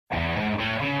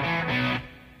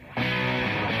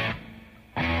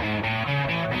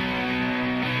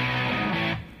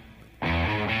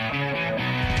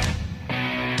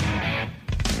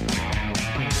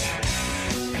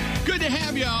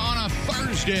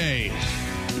Thursday.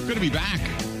 We're going to be back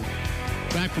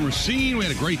from Racine. We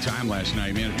had a great time last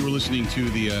night, man. If you were listening to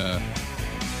the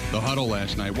huddle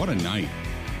last night, what a night.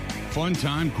 Fun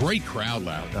time. Great crowd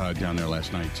down there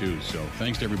last night, too. So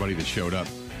thanks to everybody that showed up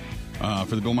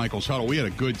for the Bill Michaels Huddle. We had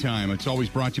a good time. It's always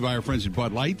brought to you by our friends at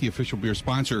Bud Light, the official beer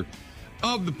sponsor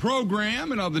of the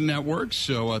program and of the network.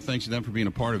 So thanks to them for being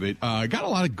a part of it. Got a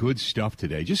lot of good stuff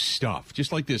today. Just stuff.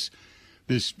 Just like this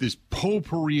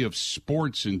potpourri of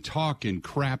sports and talk and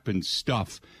crap and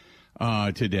stuff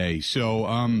today. So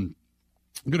I'm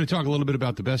going to talk a little bit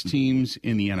about the best teams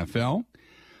in the NFL.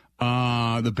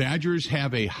 The Badgers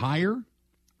have a hire,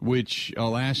 which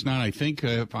last night, I think,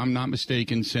 if I'm not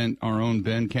mistaken, sent our own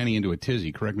Ben Kenny into a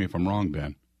tizzy. Correct me if I'm wrong,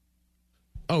 Ben.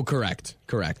 Oh, correct.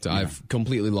 Yeah. I've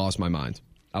completely lost my mind.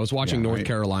 I was watching North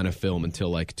Carolina film until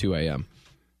like 2 a.m.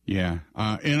 Yeah.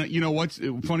 And you know what's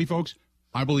funny, folks?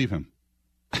 I believe him.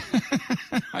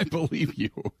 I believe you,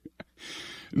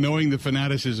 knowing the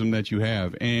fanaticism that you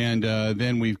have. And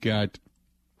then we've got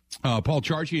Paul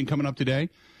Charchian coming up today.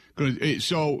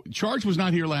 So Charge was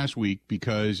not here last week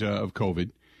because of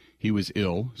COVID. He was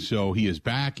ill, so he is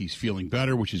back. He's feeling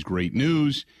better, which is great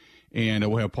news. And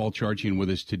we'll have Paul Charchian with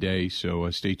us today, so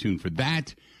stay tuned for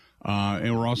that.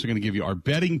 And we're also going to give you our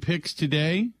betting picks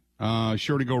today.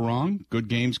 Sure to go wrong. Good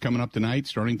games coming up tonight,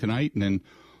 starting tonight, and then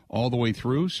all the way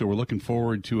through. So we're looking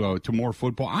forward to more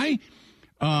football.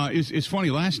 It's funny.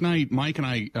 Last night, Mike and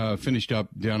I finished up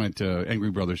down at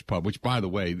Angry Brothers Pub, which, by the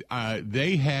way,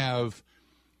 they have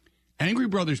Angry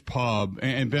Brothers Pub.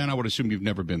 And Ben, I would assume you've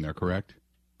never been there, correct?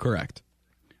 Correct.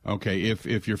 Okay.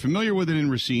 If you're familiar with it in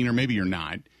Racine, or maybe you're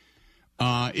not,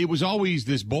 it was always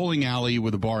this bowling alley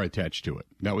with a bar attached to it.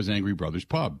 That was Angry Brothers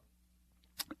Pub.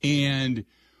 And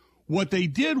what they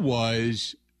did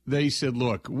was, they said,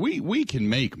 look, we can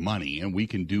make money and we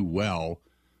can do well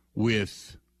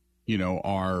with,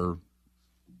 our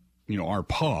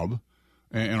pub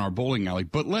and our bowling alley,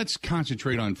 but let's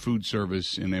concentrate on food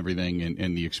service and everything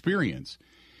and the experience.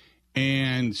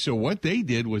 And so what they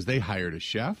did was they hired a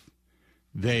chef.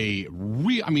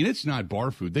 It's not bar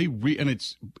food. And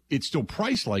it's still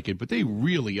priced like it, but they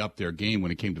really upped their game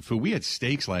when it came to food. We had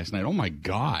steaks last night. Oh my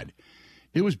God.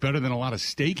 It was better than a lot of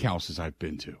steakhouses I've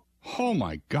been to. Oh,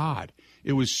 my God.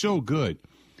 It was so good.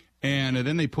 And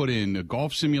then they put in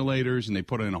golf simulators, and they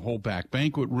put in a whole back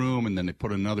banquet room, and then they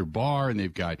put another bar, and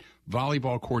they've got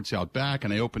volleyball courts out back,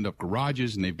 and they opened up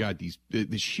garages, and they've got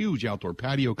this huge outdoor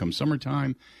patio come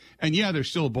summertime. And, yeah,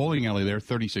 there's still a bowling alley there,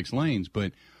 36 lanes,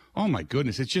 but, oh, my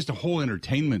goodness, it's just a whole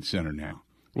entertainment center now,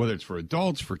 whether it's for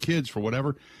adults, for kids, for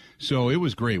whatever. So it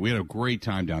was great. We had a great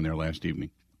time down there last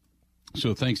evening.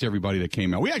 So thanks to everybody that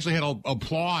came out. We actually had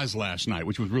applause last night,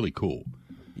 which was really cool.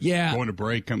 Yeah. Going to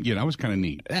break. That was kind of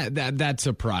neat. That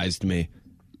surprised me,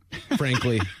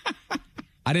 frankly.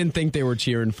 I didn't think they were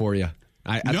cheering for you.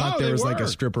 I thought there was like a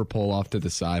stripper pole off to the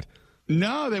side.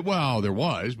 No, there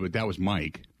was, but that was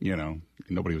Mike.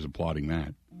 Nobody was applauding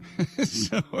that.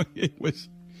 So it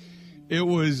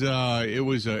was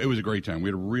a great time. We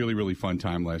had a really, really fun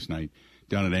time last night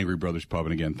down at Angry Brothers Pub.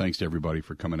 And again, thanks to everybody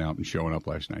for coming out and showing up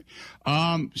last night.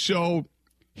 So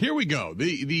here we go.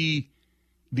 The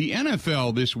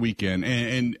NFL this weekend,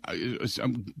 and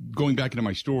I'm going back into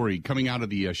my story, coming out of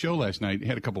the show last night,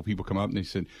 had a couple people come up and they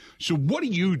said, so what do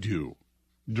you do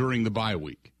during the bye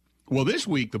week? Well, this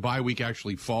week, the bye week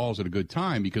actually falls at a good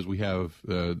time because we have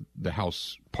the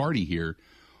house party here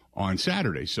on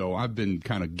Saturday. So I've been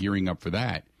kind of gearing up for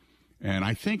that. And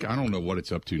I don't know what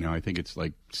it's up to now. I think it's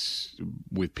like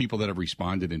with people that have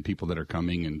responded and people that are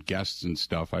coming and guests and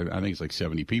stuff, I think it's like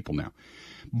 70 people now.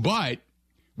 But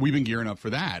we've been gearing up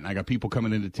for that. And I got people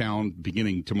coming into town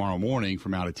beginning tomorrow morning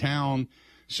from out of town.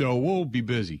 So we'll be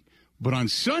busy. But on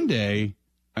Sunday,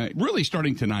 really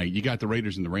starting tonight, you got the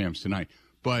Raiders and the Rams tonight.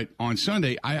 But on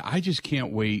Sunday, I just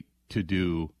can't wait to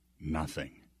do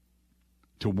nothing.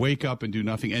 To wake up and do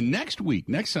nothing. And next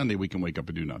Sunday, we can wake up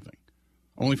and do nothing.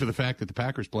 Only for the fact that the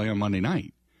Packers play on Monday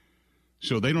night.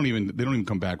 So they don't even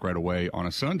come back right away on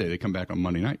a Sunday. They come back on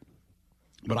Monday night.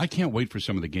 But I can't wait for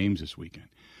some of the games this weekend.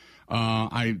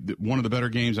 One of the better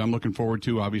games I'm looking forward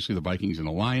to, obviously, the Vikings and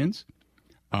the Lions.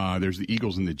 There's the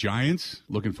Eagles and the Giants.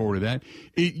 Looking forward to that.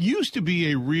 It used to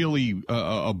be a really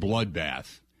a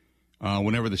bloodbath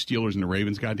whenever the Steelers and the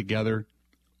Ravens got together.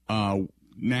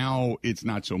 Now it's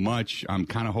not so much. I'm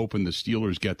kind of hoping the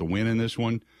Steelers get the win in this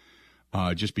one,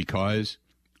 just because.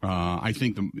 I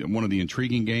think one of the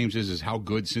intriguing games is how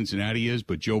good Cincinnati is,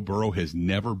 but Joe Burrow has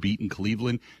never beaten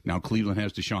Cleveland. Now Cleveland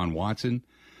has Deshaun Watson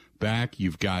back.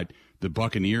 You've got the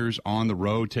Buccaneers on the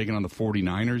road taking on the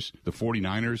 49ers. The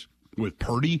 49ers with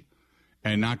Purdy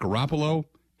and not Garoppolo.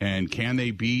 And can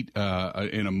they beat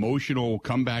an emotional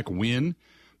comeback win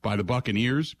by the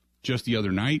Buccaneers just the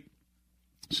other night?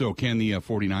 So can the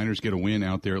 49ers get a win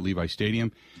out there at Levi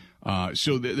Stadium?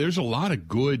 So there's a lot of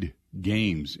good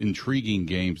games, intriguing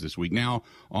games this week. Now,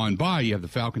 on bye, you have the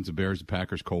Falcons, the Bears, the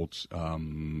Packers, Colts, who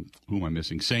am I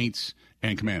missing? Saints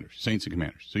and Commanders. Saints and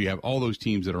Commanders. So you have all those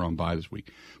teams that are on bye this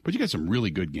week. But you got some really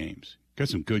good games. Got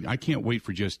some good. I can't wait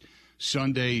for just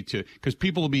Sunday because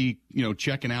people will be,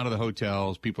 checking out of the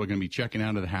hotels. People are going to be checking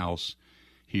out of the house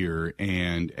here.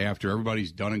 And after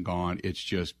everybody's done and gone, it's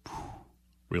just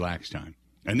relax time.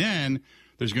 And then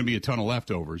there's going to be a ton of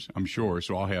leftovers, I'm sure.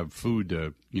 So I'll have food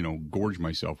to, gorge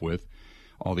myself with,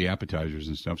 all the appetizers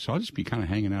and stuff. So I'll just be kind of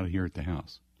hanging out here at the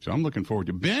house. So I'm looking forward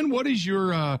to. Ben, what is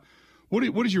your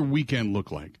what does your weekend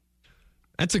look like?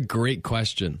 That's a great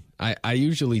question. I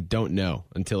usually don't know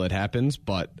until it happens,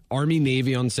 but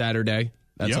Army-Navy on Saturday,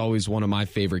 that's always one of my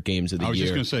favorite games of the year. I was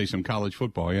just going to say some college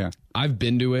football, yeah. I've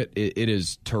been to it. It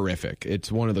is terrific.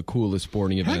 It's one of the coolest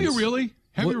sporting events. Have you really?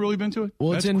 Have you really been to it?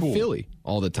 Well, That's it's in cool. Philly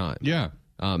all the time. Yeah.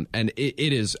 And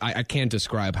it is, I can't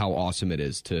describe how awesome it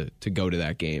is to go to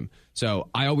that game. So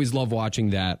I always love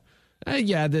watching that. The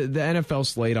NFL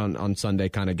slate on Sunday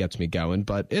kind of gets me going,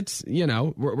 but it's,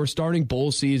 we're starting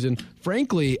bowl season.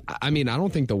 Frankly, I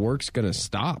don't think the work's going to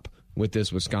stop with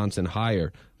this Wisconsin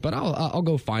hire, but I'll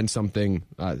go find something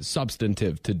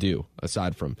substantive to do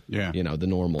aside from, the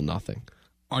normal nothing.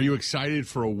 Are you excited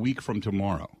for a week from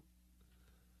tomorrow?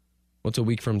 What's a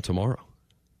week from tomorrow?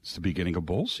 It's the beginning of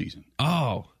bowl season.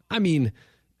 Oh,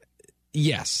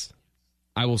 yes,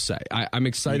 I will say. I'm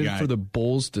excited for the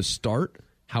bowls to start.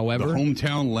 However, the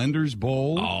Hometown Lenders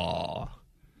Bowl,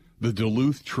 the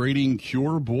Duluth Trading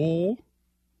Cure Bowl.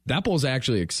 That bowl's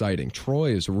actually exciting.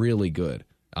 Troy is really good.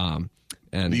 And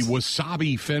the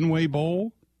Wasabi Fenway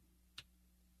Bowl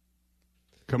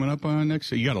coming up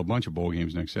next. You got a bunch of bowl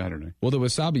games next Saturday. Well, the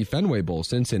Wasabi Fenway Bowl,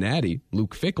 Cincinnati.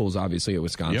 Luke Fickell's obviously at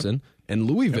Wisconsin, and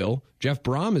Louisville. Jeff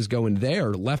Brom is going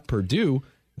there. Left Purdue.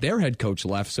 Their head coach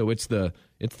left, so it's the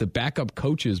backup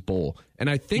coaches bowl. And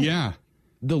I think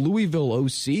the Louisville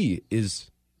OC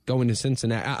is going to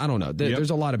Cincinnati. I don't know.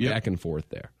 There's a lot of back and forth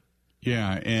there.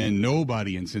 Yeah, and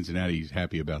nobody in Cincinnati is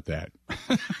happy about that.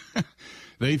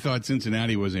 They thought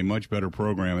Cincinnati was a much better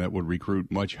program that would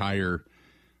recruit much higher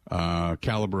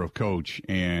caliber of coach,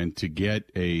 and to get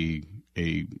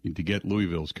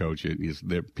Louisville's coach,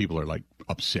 people are like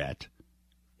upset.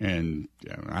 And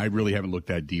I really haven't looked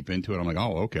that deep into it. I'm like,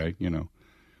 oh, okay,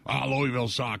 Louisville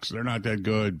sucks. They're not that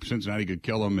good. Cincinnati could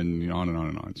kill them, and on and on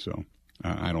and on. So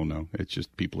I don't know. It's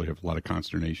just people have a lot of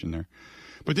consternation there.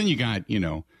 But then you got,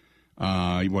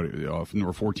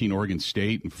 number 14 Oregon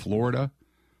State and Florida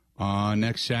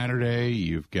next Saturday.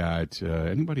 You've got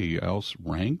anybody else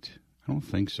ranked? I don't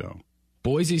think so.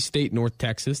 Boise State, North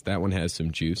Texas. That one has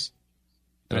some juice.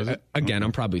 Again,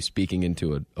 I'm probably speaking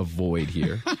into a void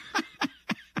here.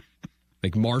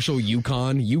 Like Marshall,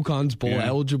 UConn's bowl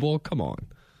eligible. Come on.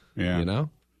 Yeah.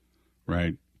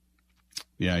 Right.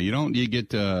 Yeah, you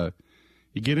get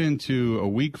into a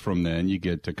week from then, you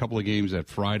get a couple of games that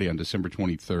Friday on December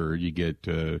 23rd.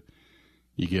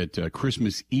 You get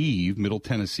Christmas Eve, Middle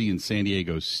Tennessee and San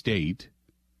Diego State.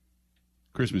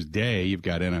 Christmas Day, you've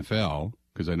got NFL,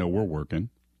 because I know we're working.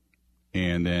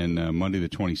 And then Monday the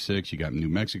 26th, you got New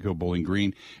Mexico, Bowling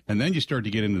Green. And then you start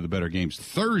to get into the better games.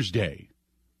 Thursday,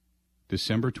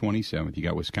 December 27th, you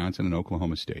got Wisconsin and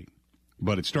Oklahoma State.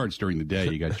 But it starts during the day.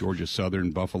 You got Georgia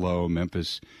Southern, Buffalo,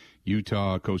 Memphis,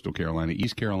 Utah, Coastal Carolina,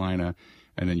 East Carolina,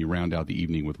 and then you round out the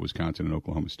evening with Wisconsin and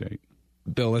Oklahoma State.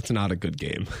 Bill, it's not a good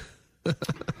game.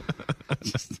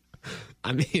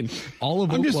 I'm just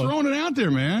throwing it out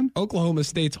there, man. Oklahoma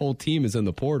State's whole team is in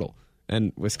the portal.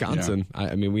 And Wisconsin,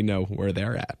 we know where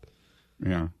they're at.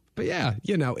 Yeah. But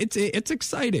it's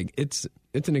exciting. It's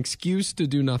an excuse to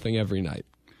do nothing every night.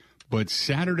 But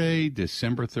Saturday,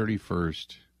 December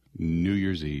 31st, New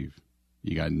Year's Eve,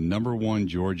 you got number 1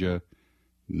 Georgia,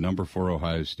 number 4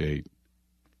 Ohio State.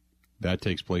 That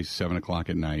takes place 7 o'clock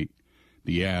at night.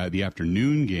 The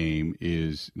afternoon game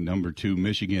is number 2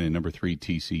 Michigan and number 3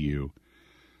 TCU.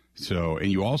 So, and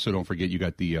you also don't forget you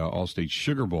got the All-State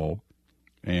Sugar Bowl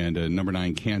and number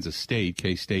 9 Kansas State,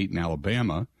 K-State, and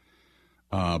Alabama.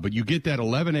 But you get that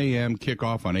 11 a.m.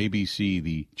 kickoff on ABC,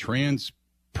 the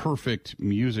Trans-Perfect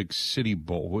Music City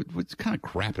Bowl. What kind of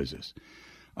crap is this?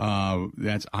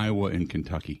 That's Iowa and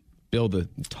Kentucky. Bill, the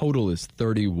total is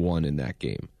 31 in that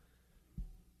game.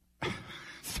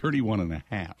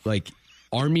 31.5. Like,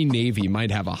 Army-Navy might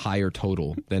have a higher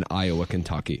total than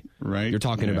Iowa-Kentucky. Right. You're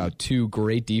talking about 2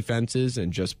 great defenses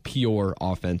and just pure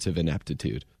offensive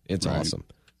ineptitude. It's awesome.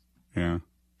 Yeah.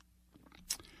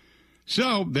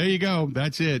 So there you go.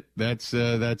 That's it. That's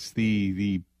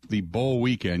the bowl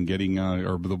weekend getting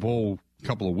or the bowl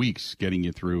couple of weeks getting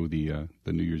you through the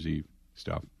New Year's Eve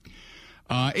stuff.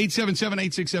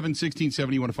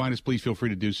 877-867-1670. You want to find us, please feel free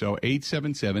to do so.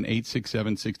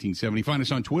 877-867-1670. Find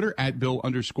us on Twitter at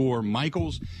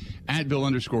Bill_Michaels, at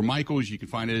Bill_Michaels. You can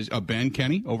find us Ben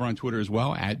Kenny over on Twitter as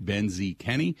well, at Ben Z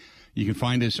Kenny. You can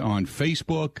find us on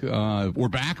Facebook. We're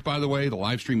back, by the way. The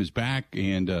live stream is back,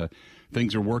 and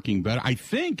things are working better. I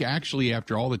think, actually,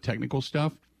 after all the technical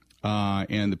stuff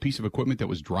and the piece of equipment that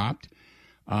was dropped,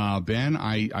 Ben,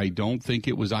 I don't think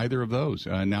it was either of those.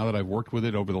 Now that I've worked with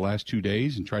it over the last 2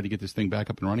 days and tried to get this thing back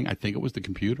up and running, I think it was the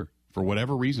computer. For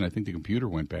whatever reason, I think the computer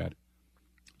went bad.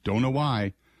 Don't know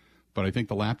why, but I think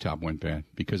the laptop went bad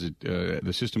because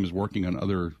the system is working on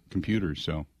other computers.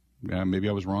 So maybe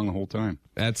I was wrong the whole time.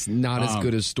 That's not as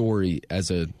good a story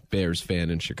as a Bears fan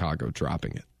in Chicago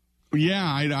dropping it. Yeah,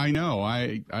 I know.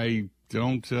 I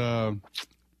don't.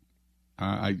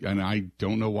 I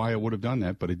don't know why I would have done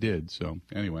that, but it did. So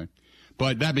anyway,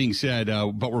 but that being said,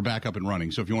 but we're back up and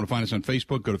running. So if you want to find us on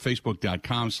Facebook, go to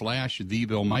facebook.com/The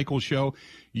Bill Michaels Show.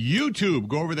 YouTube,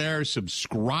 go over there,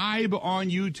 subscribe on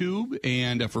YouTube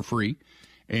and for free.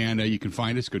 And you can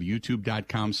find us. Go to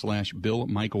youtube.com/Bill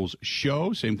Michaels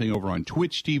Show. Same thing over on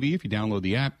Twitch TV if you download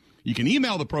the app. You can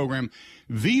email the program,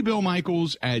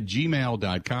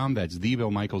 thebillmichaels@gmail.com. That's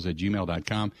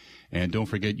thebillmichaels@gmail.com. And don't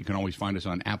forget, you can always find us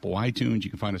on Apple iTunes. You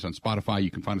can find us on Spotify.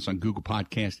 You can find us on Google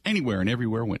Podcasts, anywhere and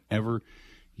everywhere, whenever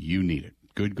you need it.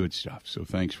 Good stuff. So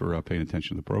thanks for paying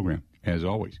attention to the program, as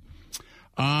always.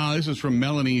 This is from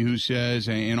Melanie, who says,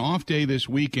 an off day this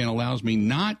weekend allows me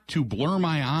not to blur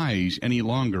my eyes any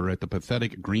longer at the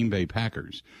pathetic Green Bay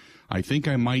Packers. I think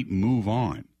I might move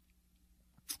on.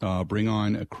 Bring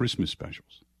on Christmas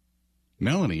specials.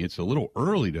 Melanie, it's a little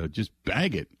early to just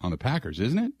bag it on the Packers,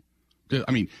 isn't it?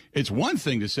 I mean, it's one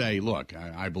thing to say, look,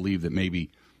 I believe that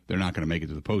maybe they're not going to make it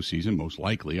to the postseason, most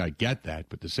likely. I get that.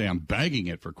 But to say I'm bagging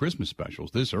it for Christmas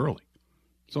specials this early,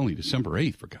 it's only December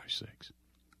 8th, for gosh sakes.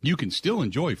 You can still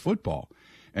enjoy football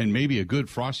and maybe a good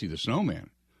Frosty the Snowman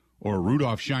or a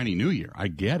Rudolph Shiny New Year. I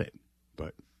get it.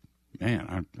 But, man,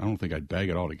 I don't think I'd bag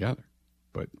it all together.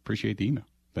 But appreciate the email.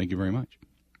 Thank you very much.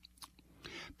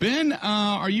 Ben,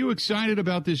 are you excited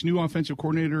about this new offensive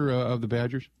coordinator of the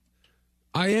Badgers?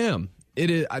 I am. It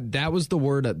is. That was the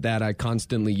word that I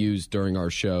constantly used during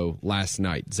our show last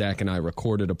night. Zach and I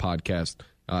recorded a podcast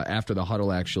after the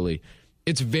huddle, actually.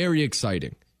 It's very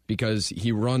exciting because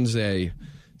he runs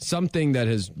something that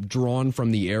has drawn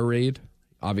from the air raid.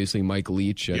 Obviously, Mike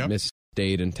Leach at Mississippi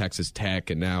State and Texas Tech,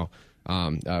 and now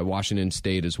Washington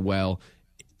State as well.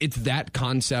 It's that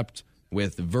concept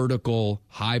with vertical,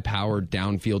 high-powered,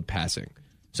 downfield passing.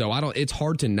 So it's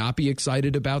hard to not be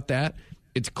excited about that.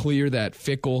 It's clear that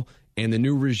Fickell and the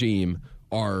new regime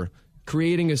are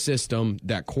creating a system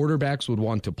that quarterbacks would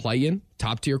want to play in,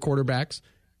 top-tier quarterbacks,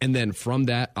 and then from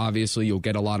that, obviously, you'll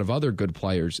get a lot of other good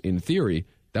players, in theory,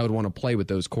 that would want to play with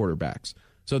those quarterbacks.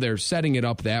 So they're setting it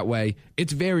up that way.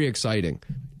 It's very exciting.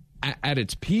 At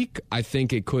its peak, I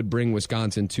think it could bring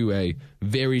Wisconsin to a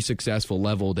very successful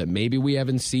level that maybe we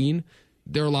haven't seen.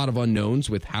 There are a lot of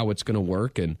unknowns with how it's going to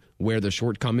work and where the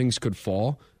shortcomings could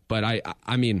fall. But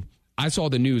I mean, I saw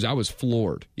the news. I was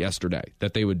floored yesterday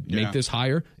that they would make this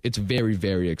hire. It's very,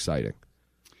 very exciting.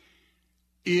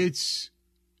 It's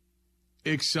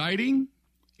exciting.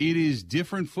 It is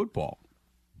different football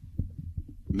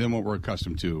than what we're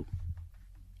accustomed to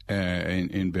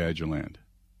in Badgerland.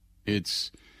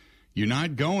 You're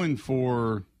not going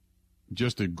for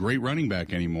just a great running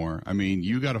back anymore. I mean,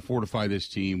 you got to fortify this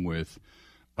team with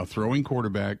a throwing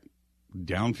quarterback,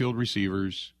 downfield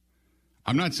receivers.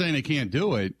 I'm not saying they can't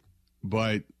do it,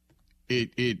 but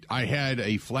I had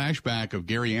a flashback of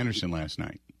Gary Anderson last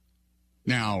night.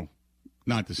 Now,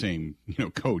 not the same,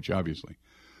 coach, obviously.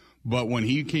 But when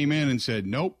he came in and said,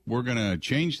 nope, we're going to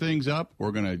change things up,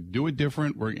 we're going to do it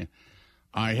different,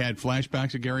 I had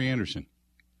flashbacks of Gary Anderson.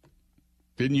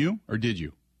 Didn't you, or did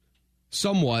you?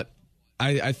 Somewhat.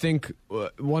 I think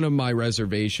one of my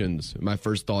reservations, my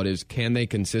first thought is, can they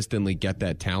consistently get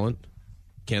that talent?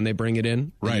 Can they bring it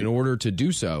in? Right. And in order to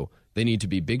do so, they need to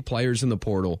be big players in the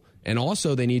portal, and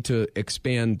also they need to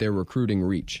expand their recruiting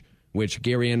reach, which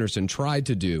Gary Anderson tried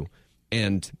to do.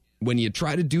 And when you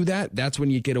try to do that, that's when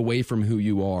you get away from who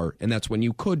you are, and that's when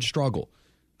you could struggle.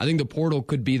 I think the portal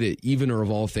could be the evener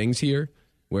of all things here,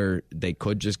 where they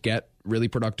could just get really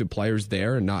productive players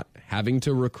there and not having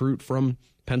to recruit from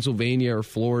Pennsylvania or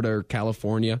Florida or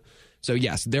California. So,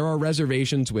 yes, there are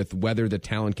reservations with whether the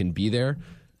talent can be there.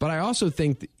 But I also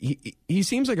think he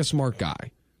seems like a smart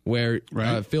guy, where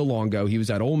Phil Longo, he was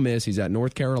at Ole Miss, he's at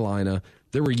North Carolina.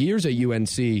 There were years at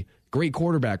UNC, great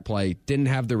quarterback play, didn't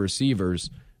have the receivers,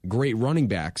 great running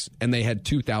backs, and they had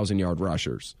 2,000-yard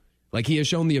rushers. Like, he has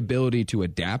shown the ability to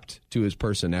adapt to his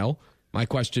personnel. My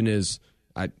question is,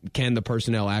 can the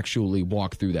personnel actually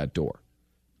walk through that door?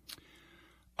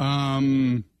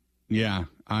 I'm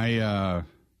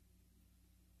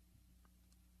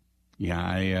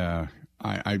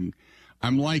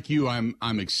like you.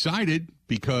 I'm excited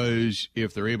because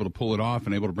if they're able to pull it off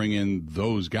and able to bring in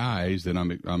those guys, then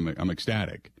I'm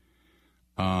ecstatic.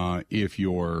 If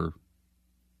you're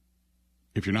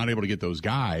not able to get those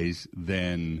guys,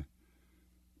 then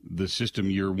the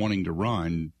system you're wanting to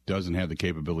run doesn't have the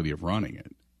capability of running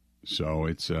it. So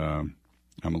it's I'm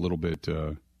a little bit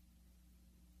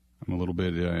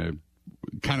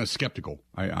kind of skeptical.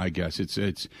 I guess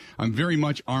I'm very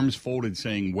much arms folded,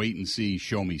 saying wait and see,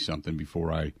 show me something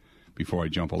before I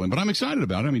jump all in. But I'm excited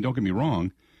about it. I mean, don't get me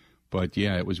wrong. But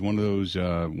yeah, it was one of those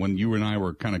when you and I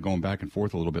were kind of going back and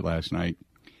forth a little bit last night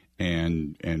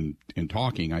and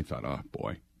talking. I thought, oh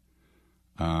boy,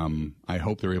 I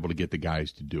hope they're able to get the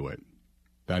guys to do it.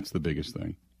 That's the biggest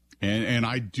thing. And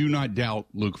I do not doubt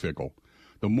Luke Fickell.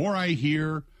 The more I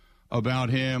hear about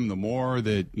him, the more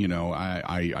that,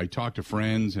 I talk to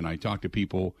friends and I talk to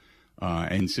people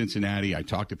in Cincinnati. I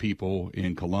talk to people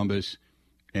in Columbus.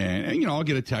 And I'll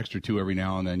get a text or two every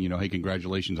now and then, hey,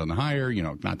 congratulations on the hire.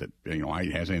 Not that,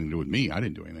 it has anything to do with me. I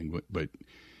didn't do anything. But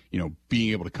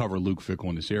being able to cover Luke Fickell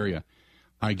in this area,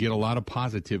 I get a lot of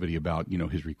positivity about,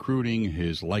 his recruiting,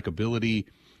 his likability,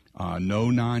 no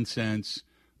nonsense,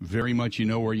 very much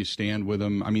where you stand with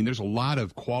him. I mean, there's a lot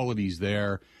of qualities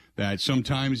there that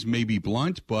sometimes may be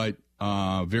blunt, but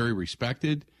very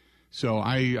respected. So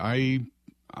I'm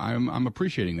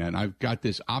appreciating that. And I've got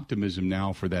this optimism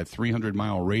now for that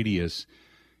 300-mile radius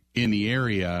in the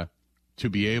area to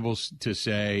be able to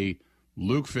say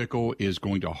Luke Fickell is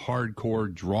going to hardcore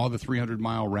draw the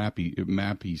 300-mile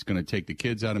map. He's going to take the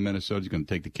kids out of Minnesota. He's going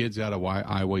to take the kids out of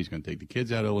Iowa. He's going to take the kids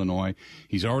out of Illinois.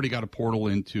 He's already got a portal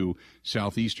into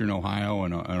southeastern Ohio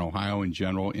and Ohio in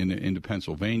general, into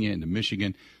Pennsylvania, into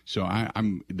Michigan. So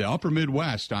I'm the upper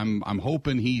Midwest. I'm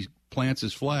hoping he plants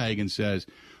his flag and says,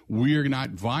 we're not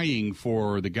vying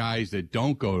for the guys that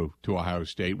don't go to Ohio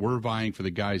State. We're vying for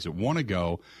the guys that want to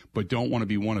go but don't want to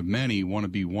be one of many, want to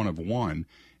be one of one.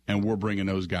 And we're bringing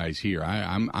those guys here.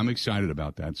 I'm excited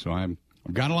about that. So I've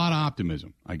got a lot of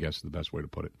optimism, I guess is the best way to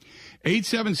put it.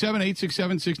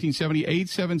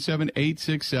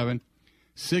 877-867-1670,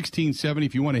 877-867-1670.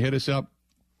 If you want to hit us up,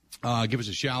 give us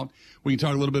a shout. We can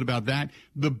talk a little bit about that.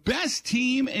 The best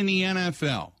team in the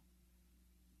NFL.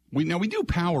 We do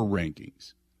power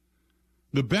rankings.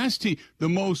 The best team, the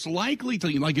most likely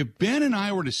team, like if Ben and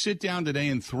I were to sit down today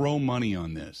and throw money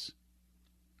on this,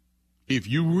 if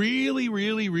you really,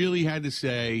 really, really had to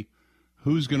say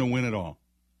who's going to win it all,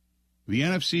 the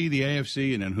NFC, the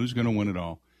AFC, and then who's going to win it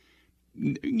all,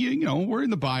 we're in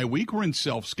the bye week. We're in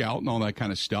self-scout and all that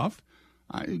kind of stuff.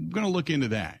 I'm going to look into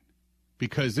that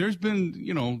because there's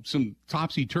been, some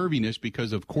topsy-turviness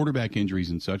because of quarterback injuries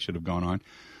and such that have gone on.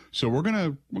 So we're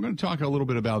going to talk a little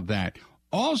bit about that.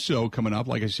 Also coming up,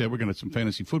 like I said, we're going to have some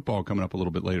fantasy football coming up a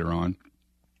little bit later on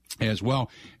as well.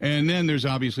 And then there's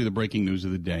obviously the breaking news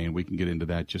of the day, and we can get into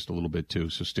that just a little bit too,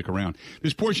 so stick around.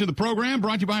 This portion of the program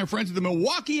brought to you by our friends at the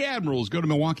Milwaukee Admirals. Go to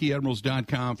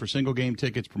MilwaukeeAdmirals.com for single-game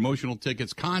tickets, promotional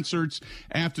tickets, concerts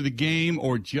after the game,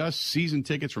 or just season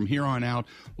tickets from here on out.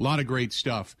 A lot of great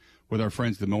stuff with our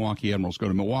friends at the Milwaukee Admirals. Go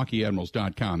to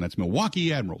MilwaukeeAdmirals.com. That's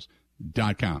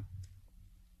MilwaukeeAdmirals.com.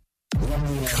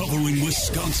 Covering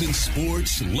Wisconsin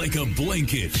sports like a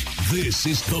blanket. This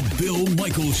is the Bill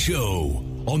Michaels Show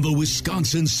on the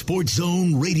Wisconsin Sports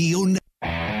Zone Radio Network.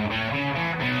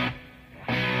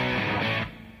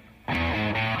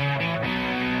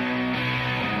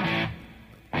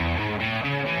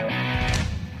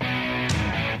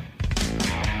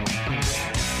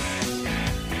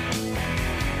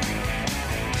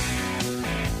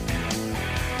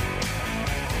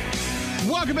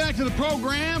 Welcome back to the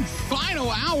program.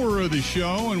 Final hour of the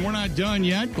show, and we're not done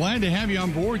yet. Glad to have you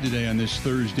on board today on this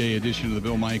Thursday edition of the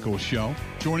Bill Michaels Show.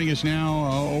 Joining us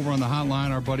now over on the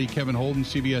hotline, our buddy Kevin Holden,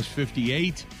 CBS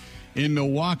 58 in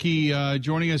Milwaukee,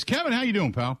 joining us. Kevin, how you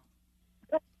doing, pal?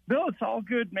 Bill, it's all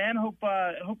good, man. Hope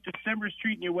December's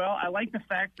treating you well. I like the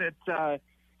fact that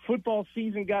football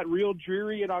season got real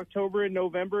dreary in October and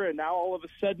November, and now all of a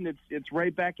sudden it's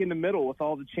right back in the middle with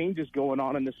all the changes going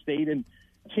on in the state and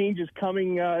changes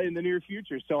coming in the near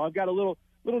future. So I've got a little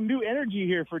new energy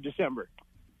here for December.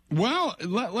 Well,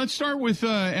 let's start with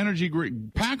energy.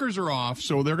 Packers are off,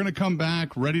 so they're going to come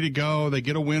back ready to go. They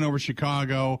get a win over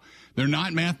Chicago. They're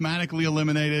not mathematically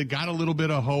eliminated. Got a little bit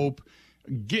of hope.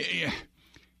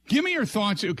 Give me your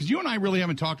thoughts, because you and I really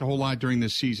haven't talked a whole lot during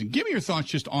this season. Give me your thoughts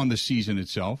just on the season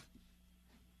itself.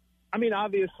 I mean,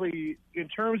 obviously, in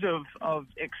terms of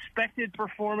expected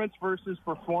performance versus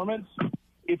performance,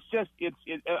 it's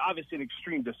obviously an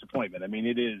extreme disappointment. I mean,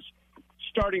 it is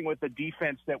starting with a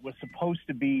defense that was supposed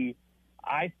to be,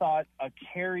 I thought, a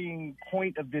carrying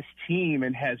point of this team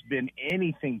and has been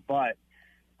anything but.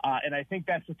 And I think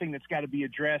that's the thing that's got to be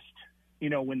addressed,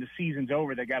 when the season's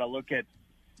over. They got to look at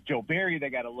Joe Barry. They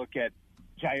got to look at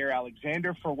Jair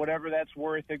Alexander for whatever that's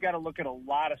worth. They've got to look at a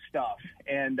lot of stuff.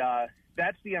 And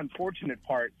that's the unfortunate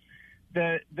part.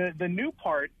 The new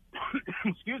part,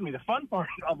 excuse me, the fun part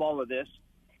of all of this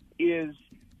is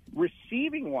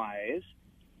receiving-wise,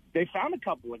 they found a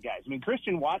couple of guys. I mean,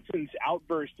 Christian Watson's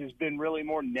outburst has been really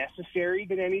more necessary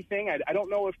than anything. I don't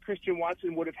know if Christian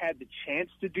Watson would have had the chance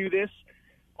to do this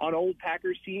on old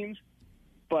Packers teams,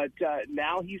 but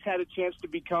now he's had a chance to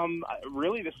become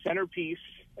really the centerpiece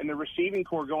in the receiving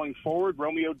core going forward.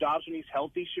 Romeo Doubs, when he's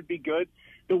healthy, should be good.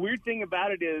 The weird thing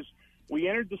about it is we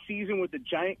entered the season with a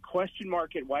giant question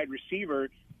mark at wide receiver,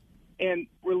 and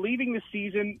we're leaving the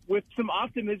season with some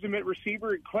optimism at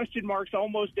receiver and question marks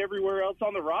almost everywhere else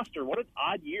on the roster. What an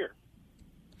odd year.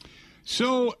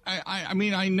 So, I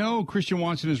mean, I know Christian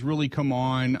Watson has really come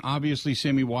on. Obviously,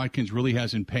 Sammy Watkins really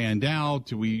hasn't panned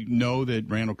out. We know that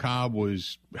Randall Cobb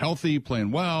was healthy, playing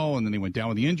well, and then he went down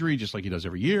with the injury, just like he does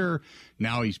every year.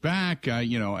 Now he's back.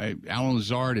 Allen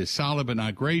Lazard is solid but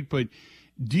not great. But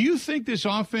do you think this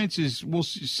offense is, we'll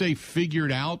say,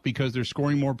 figured out because they're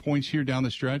scoring more points here down the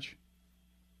stretch?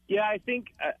 Yeah,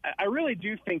 I really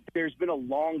do think there's been a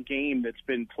long game that's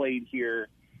been played here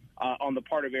on the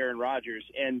part of Aaron Rodgers.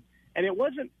 And it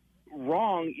wasn't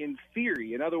wrong in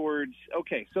theory. In other words,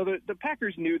 okay, so the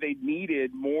Packers knew they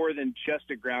needed more than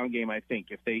just a ground game, I think.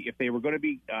 If they were going to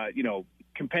be,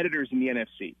 competitors in the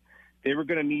NFC, they were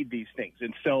going to need these things.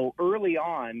 And so early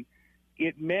on,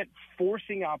 it meant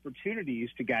forcing opportunities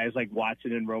to guys like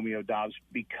Watson and Romeo Doubs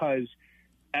because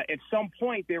at some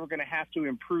point they were going to have to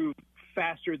improve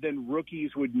faster than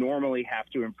rookies would normally have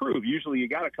to improve. Usually you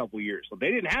got a couple years. So they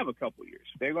didn't have a couple years.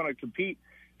 If they're going to compete,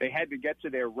 they had to get to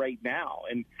there right now.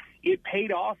 And it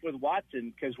paid off with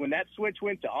Watson because when that switch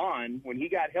went to on, when he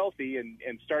got healthy and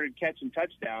started catching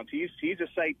touchdowns, he's a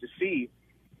sight to see.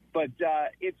 But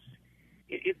it's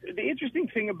the interesting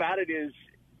thing about it is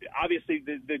obviously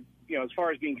as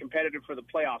far as being competitive for the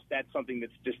playoffs, that's something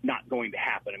that's just not going to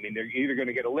happen. I mean, they're either going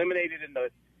to get eliminated in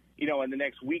the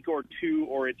next week or two,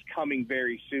 or it's coming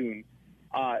very soon.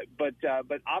 But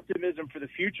optimism for the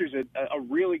future is a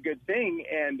really good thing.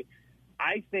 And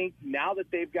I think now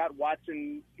that they've got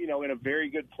Watson, in a very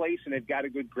good place and they've got a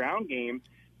good ground game,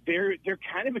 they're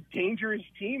kind of a dangerous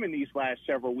team in these last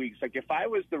several weeks. Like if I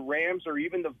was the Rams or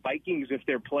even the Vikings, if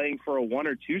they're playing for a 1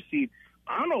 or 2 seed,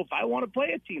 I don't know if I want to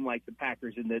play a team like the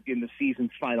Packers in the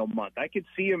season's final month. I could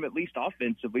see them at least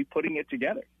offensively putting it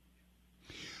together.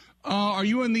 Are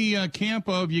you in the camp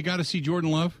of you got to see Jordan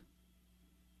Love?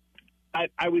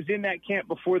 I was in that camp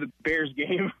before the Bears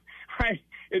game, right?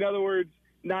 In other words,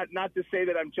 not to say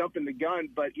that I'm jumping the gun,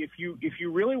 but if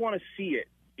you really want to see it,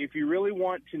 if you really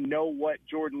want to know what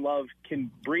Jordan Love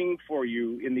can bring for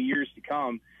you in the years to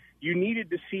come, you needed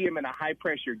to see him in a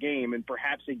high-pressure game and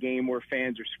perhaps a game where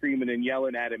fans are screaming and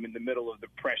yelling at him in the middle of the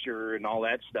pressure and all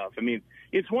that stuff. I mean,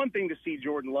 it's one thing to see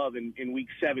Jordan Love in week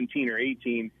 17 or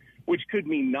 18, which could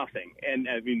mean nothing. And,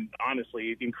 I mean, honestly,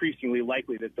 it's increasingly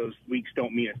likely that those weeks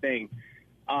don't mean a thing.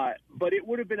 But it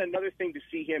would have been another thing to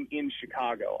see him in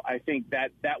Chicago. I think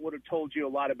that would have told you a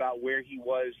lot about where he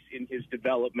was in his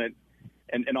development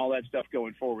and all that stuff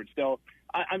going forward. So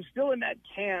I'm still in that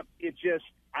camp. It just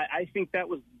I think that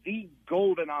was the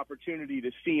golden opportunity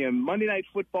to see him. Monday Night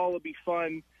Football will be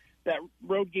fun. That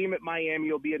road game at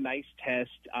Miami will be a nice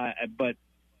test. But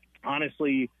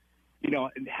honestly,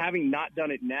 having not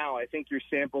done it now, I think your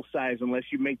sample size, unless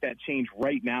you make that change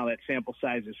right now, that sample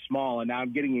size is small. And now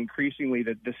I'm getting increasingly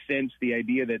the sense, the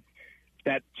idea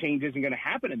that change isn't going to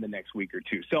happen in the next week or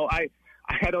two. So I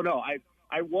don't know.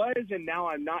 I was, and now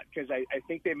I'm not, because I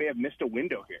think they may have missed a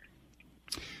window here.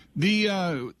 The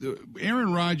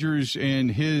Aaron Rodgers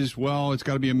and his, it's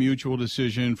got to be a mutual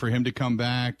decision for him to come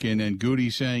back, and then Goody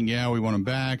saying, yeah, we want him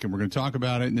back, and we're going to talk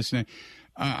about it, and this and that.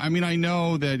 I mean, I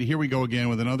know that here we go again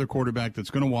with another quarterback that's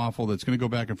going to waffle, that's going to go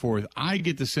back and forth. I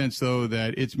get the sense, though,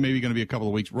 that it's maybe going to be a couple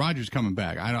of weeks. Rodgers coming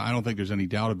back. I don't think there's any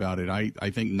doubt about it. I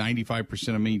think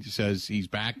 95% of me says he's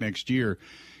back next year.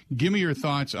 Give me your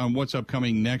thoughts on what's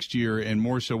upcoming next year, and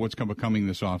more so what's coming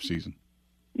this offseason.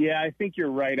 Yeah, I think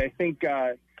you're right. I think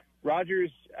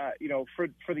Rodgers,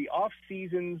 for the off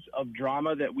seasons of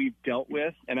drama that we've dealt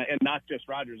with, and not just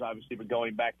Rodgers, obviously, but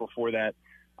going back before that,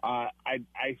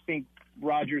 I think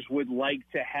Rodgers would like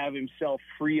to have himself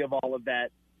free of all of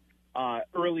that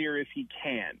earlier if he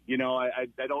can. You know, I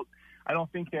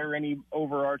don't think there are any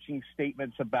overarching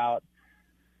statements about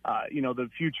the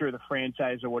future of the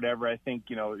franchise or whatever. I think,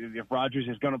 if Rodgers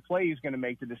is going to play, he's going to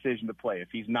make the decision to play. If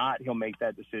he's not, he'll make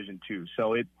that decision too.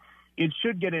 So it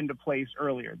should get into place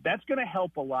earlier. That's going to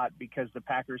help a lot because the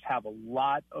Packers have a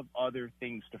lot of other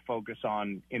things to focus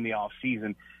on in the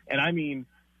offseason. And I mean,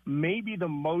 maybe the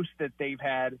most that they've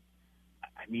had.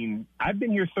 I mean, I've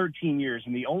been here 13 years,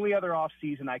 and the only other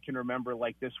offseason I can remember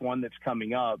like this one that's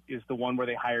coming up is the one where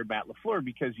they hired Matt LaFleur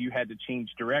because you had to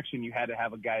change direction. You had to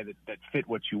have a guy that fit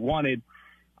what you wanted,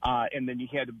 and then you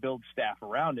had to build staff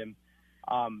around him.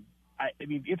 I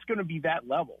mean, it's going to be that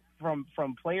level from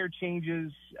player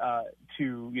changes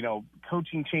to,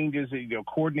 coaching changes,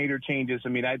 coordinator changes. I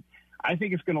mean, I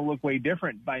think it's going to look way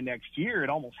different by next year. It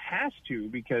almost has to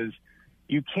because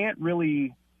you can't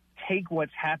really take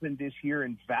what's happened this year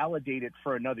and validate it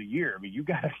for another year. I mean, you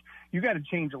got to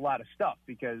change a lot of stuff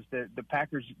because the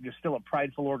Packers are still a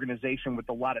prideful organization with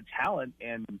a lot of talent,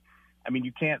 and I mean,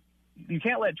 you can't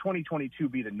let 2022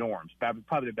 be the norm.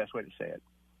 Probably the best way to say it.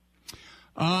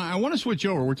 I want to switch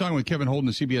over. We're talking with Kevin Holden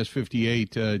of CBS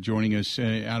 58 joining us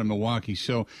out of Milwaukee.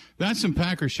 So that's some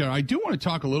Packers show. I do want to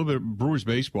talk a little bit of Brewers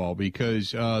baseball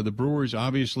because the Brewers,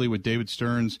 obviously, with David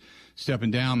Stearns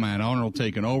stepping down, Matt Arnold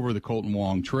taking over, the Colton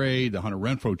Wong trade, the Hunter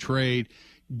Renfroe trade.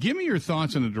 Give me your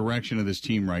thoughts on the direction of this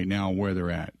team right now and where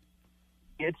they're at.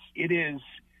 It is.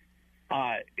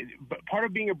 But part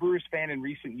of being a Brewers fan in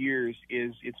recent years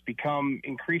is it's become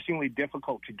increasingly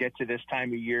difficult to get to this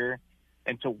time of year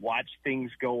and to watch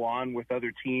things go on with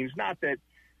other teams. Not that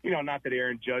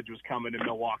Aaron Judge was coming to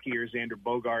Milwaukee or Xander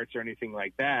Bogaerts or anything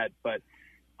like that, but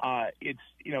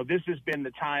this has been the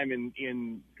time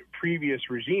in previous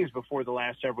regimes before the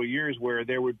last several years where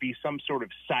there would be some sort of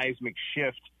seismic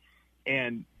shift.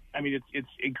 And I mean, it's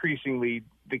increasingly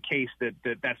the case that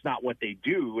that's not what they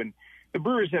do. And the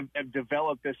Brewers have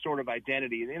developed this sort of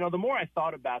identity. The more I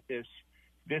thought about this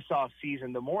off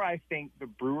season, the more I think the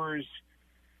Brewers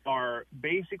are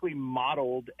basically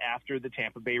modeled after the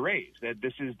Tampa Bay Rays. That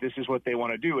this is what they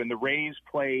want to do, and the Rays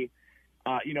play,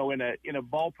 in a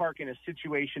ballpark in a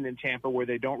situation in Tampa where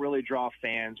they don't really draw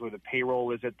fans, where the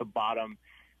payroll is at the bottom.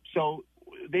 So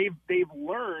they've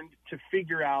learned to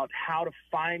figure out how to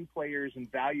find players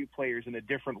and value players in a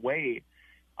different way,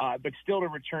 but still to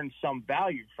return some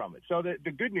value from it. So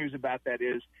the good news about that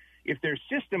is, if their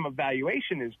system of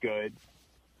valuation is good,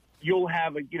 you'll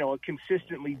have a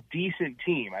consistently decent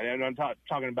team. I'm not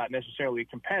talking about necessarily a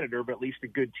competitor, but at least a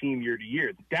good team year to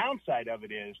year. The downside of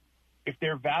it is if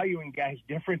they're valuing guys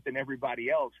different than everybody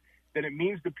else, then it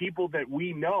means the people that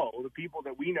we know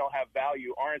have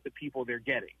value aren't the people they're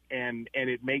getting. And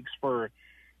it makes for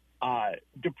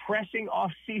depressing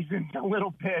off seasons a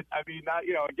little bit. I mean,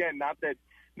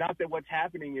 not that what's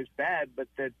happening is bad, but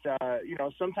that,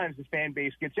 sometimes the fan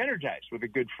base gets energized with a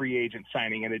good free agent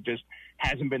signing, and it just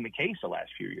hasn't been the case the last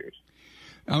few years.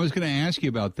 I was going to ask you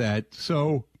about that.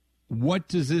 So what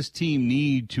does this team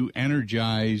need to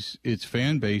energize its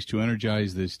fan base, to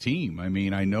energize this team? I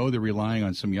mean, I know they're relying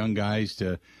on some young guys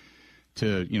to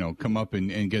come up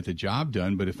and get the job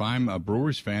done. But if I'm a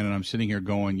Brewers fan and I'm sitting here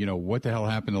going, what the hell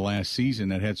happened the last season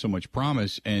that had so much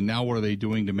promise, and now what are they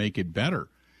doing to make it better?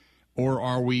 Or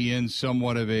are we in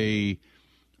somewhat of a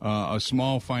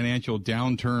small financial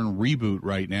downturn reboot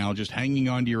right now, just hanging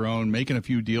on to your own, making a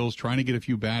few deals, trying to get a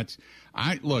few bats?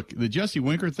 The Jesse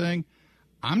Winker thing,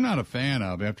 I'm not a fan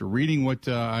of. After reading what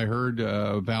I heard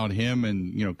about him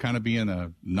and, kind of being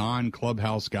a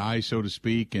non-clubhouse guy, so to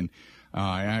speak, and,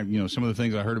 some of the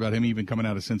things I heard about him even coming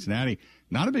out of Cincinnati,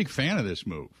 not a big fan of this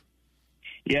move.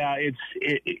 Yeah,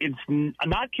 it's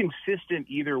not consistent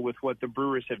either with what the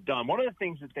Brewers have done. One of the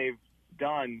things that they've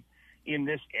done in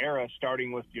this era,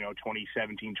 starting with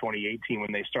 2017, 2018,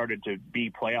 when they started to be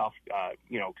playoff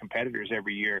competitors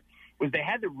every year, was they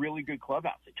had the really good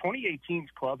clubhouse. The 2018's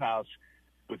clubhouse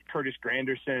with Curtis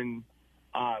Granderson,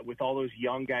 with all those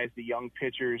young guys, the young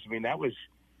pitchers. I mean,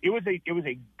 it was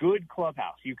a good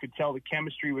clubhouse. You could tell the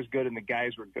chemistry was good and the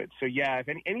guys were good. So yeah, if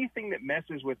anything that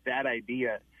messes with that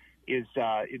idea is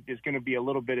going to be a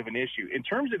little bit of an issue. In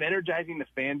terms of energizing the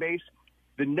fan base,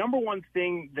 the number one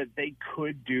thing that they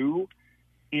could do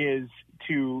is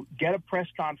to get a press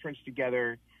conference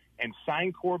together and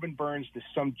sign Corbin Burns to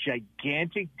some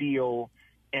gigantic deal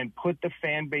and put the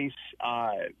fan base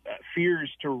fears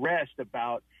to rest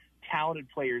about talented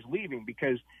players leaving,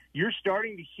 because you're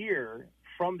starting to hear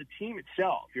from the team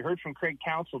itself. You heard from Craig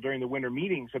Counsell during the winter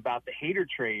meetings about the Hader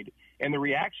trade and the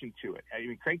reaction to it. I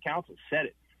mean, Craig Counsell said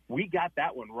it. we got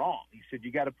that one wrong. He said,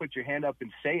 you got to put your hand up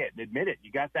and say it and admit it.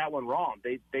 You got that one wrong.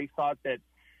 They thought that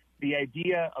the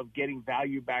idea of getting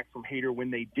value back from Hader when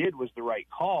they did was the right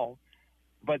call,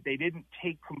 but they didn't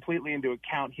take completely into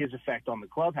account his effect on the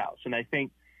clubhouse. And I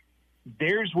think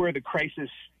there's where the crisis,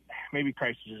 maybe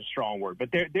crisis is a strong word, but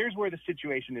there's where the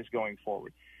situation is going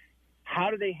forward.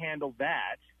 How do they handle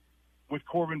that with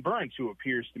Corbin Burns, who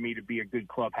appears to me to be a good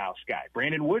clubhouse guy?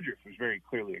 Brandon Woodruff was very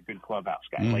clearly a good clubhouse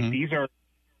guy. Mm-hmm. Like, these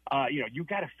are, you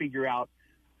got to figure out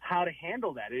how to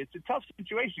handle that. It's a tough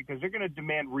situation because they're going to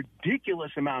demand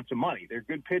ridiculous amounts of money. They're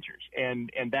good pitchers, and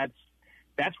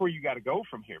that's where you got to go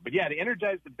from here. But yeah, to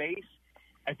energize the base,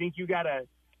 I think you got to,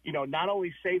 not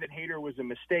only say that Hader was a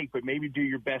mistake, but maybe do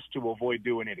your best to avoid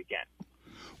doing it again.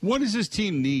 What does this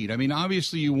team need? I mean,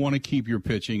 obviously you want to keep your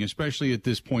pitching, especially at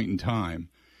this point in time,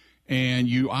 and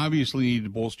you obviously need to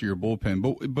bolster your bullpen.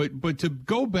 But to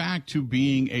go back to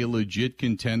being a legit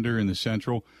contender in the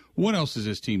Central, what else does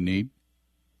this team need?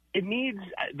 It needs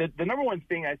the number one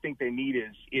thing I think they need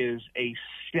is a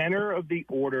center of the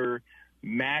order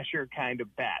masher kind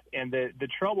of bat. And the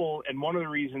trouble, and one of the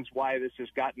reasons why this has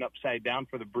gotten upside down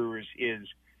for the Brewers, is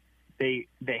they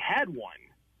had one.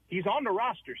 He's on the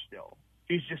roster still.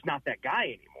 He's just not that guy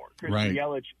anymore. Christian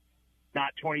Yelich,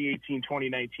 not 2018,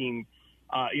 2019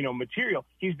 material.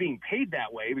 He's being paid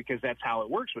that way because that's how it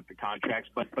works with the contracts,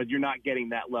 but you're not getting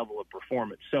that level of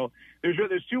performance. So there's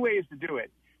two ways to do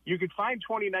it. You could find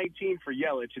 2019 for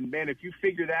Yelich, and man, if you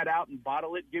figure that out and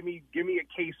bottle it, give me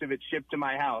a case of it shipped to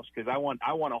my house, because I want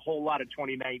a whole lot of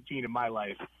 2019 in my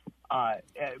life.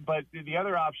 But the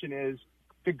other option is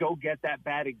to go get that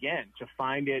bat again, to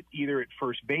find it either at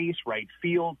first base, right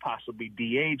field, possibly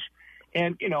DH.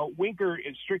 And Winker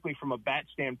is strictly from a bat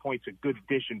standpoint a good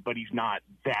addition, but he's not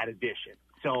that addition.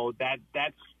 So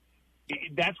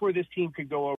that's where this team could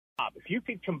go over. If you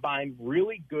could combine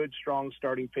really good, strong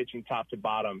starting pitching top to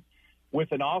bottom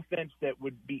with an offense that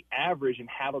would be average and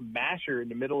have a masher in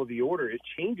the middle of the order, it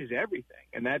changes everything.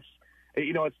 And that's,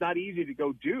 it's not easy to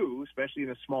go do, especially in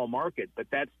a small market, but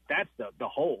that's the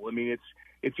whole. I mean,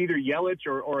 it's either Yelich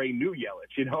or a new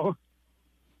Yelich,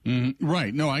 Mm-hmm.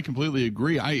 Right. No, I completely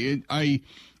agree. I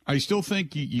still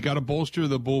think you got to bolster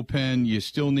the bullpen. You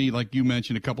still need, like you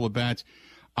mentioned, a couple of bats.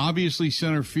 Obviously,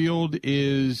 center field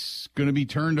is going to be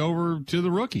turned over to the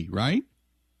rookie, right?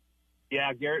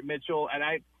 Yeah, Garrett Mitchell. And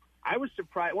I was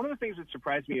surprised. One of the things that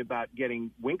surprised me about getting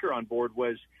Winker on board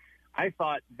was I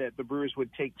thought that the Brewers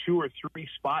would take 2 or 3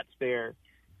 spots there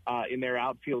in their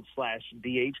outfield /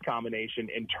 DH combination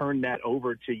and turn that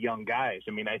over to young guys.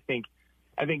 I mean, I think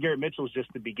Garrett Mitchell is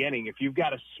just the beginning. If you've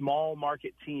got a small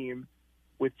market team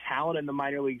with talent in the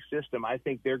minor league system, I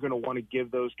think they're going to want to give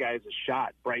those guys a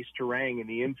shot. Bryce Terang in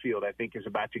the infield, I think, is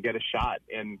about to get a shot.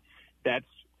 And that's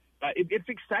it's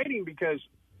exciting because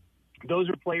those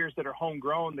are players that are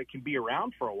homegrown that can be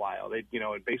around for a while. They, in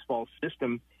baseball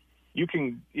system, you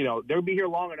can, they'll be here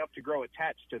long enough to grow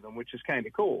attached to them, which is kind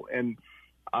of cool. And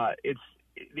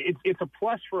it's a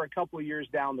plus for a couple of years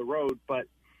down the road, but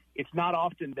it's not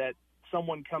often that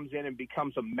someone comes in and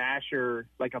becomes a masher,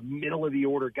 like a middle of the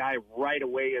order guy right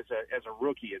away as a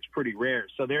rookie. It's pretty rare.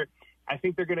 So I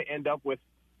think they're going to end up with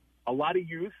a lot of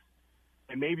youth,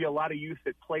 and maybe a lot of youth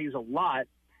that plays a lot,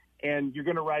 and you're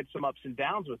going to ride some ups and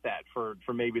downs with that for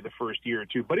maybe the first year or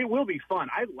two. But it will be fun.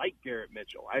 I like Garrett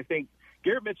Mitchell. I think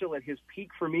Garrett Mitchell at his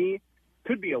peak for me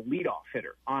could be a leadoff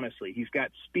hitter, honestly. He's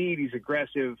got speed. He's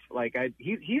aggressive.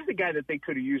 He's the guy that they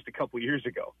could have used a couple years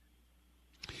ago.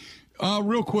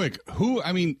 Real quick,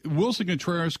 Wilson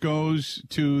Contreras goes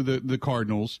to the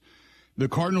Cardinals. The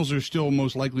Cardinals are still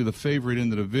most likely the favorite in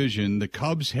the division. The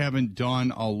Cubs haven't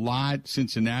done a lot.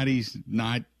 Cincinnati's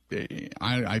not,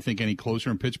 I think, any closer,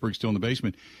 and Pittsburgh's still in the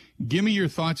basement. Give me your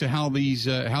thoughts of how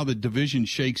the division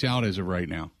shakes out as of right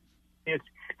now.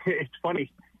 It's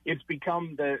funny. It's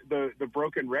become the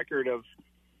broken record of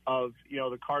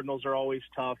the Cardinals are always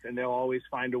tough, and they'll always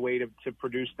find a way to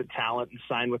produce the talent and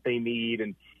sign what they need,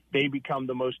 and they become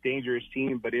the most dangerous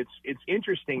team. But it's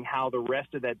interesting how the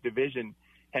rest of that division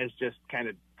has just kind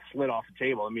of slid off the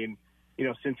table. I mean,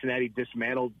 Cincinnati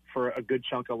dismantled for a good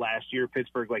chunk of last year.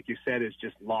 Pittsburgh, like you said, is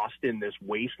just lost in this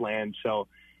wasteland. So,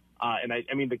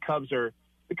 the Cubs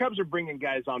are bringing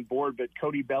guys on board, but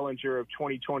Cody Bellinger of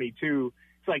 2022,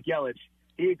 it's like Yelich.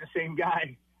 He ain't the same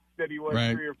guy that he was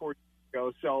 3 or 4 years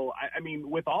ago. So,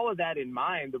 with all of that in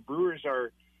mind, the Brewers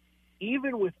are,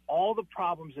 even with all the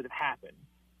problems that have happened,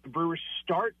 the Brewers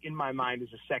start, in my mind, as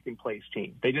a second-place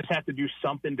team. They just have to do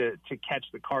something to catch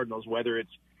the Cardinals, whether it's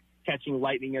catching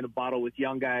lightning in a bottle with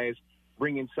young guys,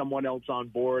 bringing someone else on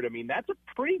board. I mean, that's a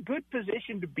pretty good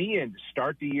position to be in to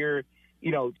start the year,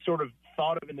 sort of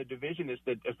thought of in the division as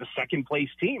the second place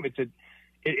team. It's a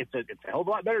hell of a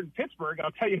lot better than Pittsburgh,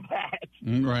 I'll tell you that.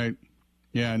 Right.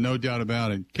 Yeah, no doubt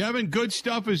about it. Kevin, good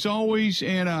stuff as always,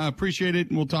 and I appreciate it,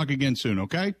 and we'll talk again soon,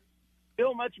 okay?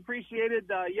 Bill, much appreciated.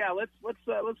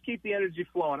 Let's keep the energy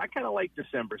flowing. I kind of like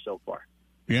December so far.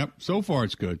 Yep, so far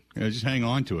it's good. Just hang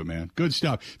on to it, man. Good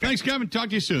stuff. Thanks, Kevin. Talk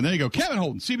to you soon. There you go. Kevin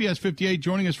Holden, CBS 58,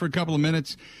 joining us for a couple of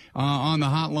minutes on the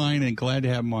hotline, and glad to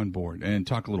have him on board. And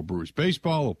talk a little Brewers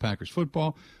baseball, a little Packers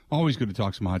football. Always good to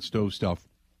talk some hot stove stuff.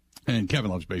 And Kevin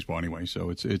loves baseball anyway,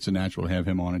 so it's a natural to have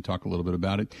him on and talk a little bit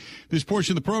about it. This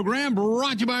portion of the program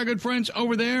brought to you by our good friends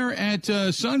over there at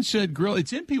Sunset Grill.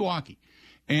 It's in Pewaukee.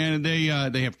 And they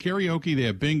have karaoke, they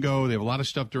have bingo, they have a lot of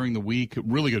stuff during the week.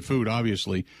 Really good food,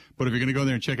 obviously. But if you're going to go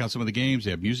there and check out some of the games,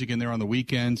 they have music in there on the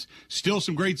weekends. Still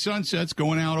some great sunsets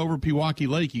going out over Pewaukee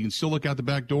Lake. You can still look out the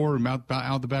back door and out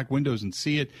the back windows and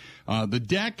see it. The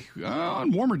deck,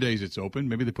 on warmer days it's open.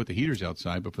 Maybe they put the heaters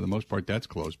outside, but for the most part that's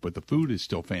closed. But the food is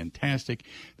still fantastic.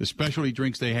 The specialty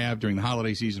drinks they have during the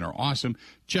holiday season are awesome.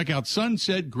 Check out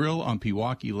Sunset Grill on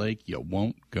Pewaukee Lake. You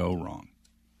won't go wrong.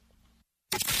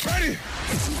 Ready?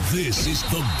 This is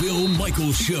the Bill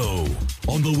Michaels Show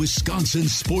on the Wisconsin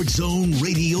Sports Zone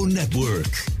Radio Network.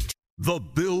 The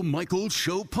Bill Michaels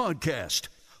Show podcast.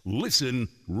 Listen,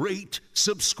 rate,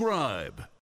 subscribe.